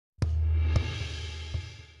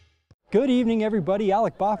Good evening, everybody.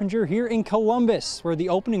 Alec Boffinger here in Columbus, where the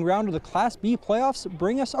opening round of the Class B playoffs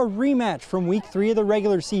bring us a rematch from Week 3 of the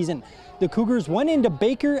regular season. The Cougars went into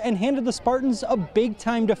Baker and handed the Spartans a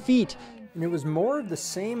big-time defeat. And it was more of the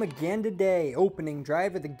same again today. Opening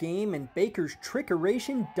drive of the game, and Baker's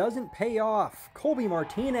trickeration doesn't pay off. Colby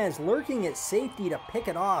Martinez lurking at safety to pick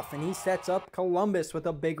it off, and he sets up Columbus with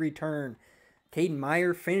a big return. Caden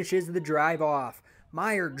Meyer finishes the drive off.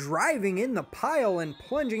 Meyer driving in the pile and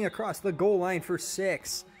plunging across the goal line for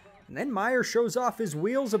 6. And then Meyer shows off his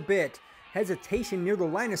wheels a bit. Hesitation near the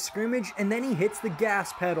line of scrimmage, and then he hits the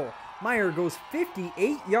gas pedal. Meyer goes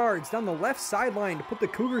 58 yards down the left sideline to put the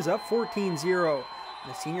Cougars up 14-0.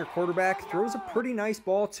 The senior quarterback throws a pretty nice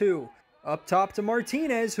ball too. Up top to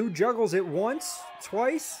Martinez, who juggles it once,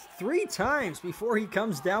 twice, 3 times before he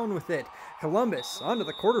comes down with it. Columbus onto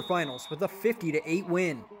the quarterfinals with a 50-8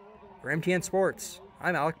 win. For MTN Sports,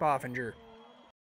 I'm Alec Boffinger.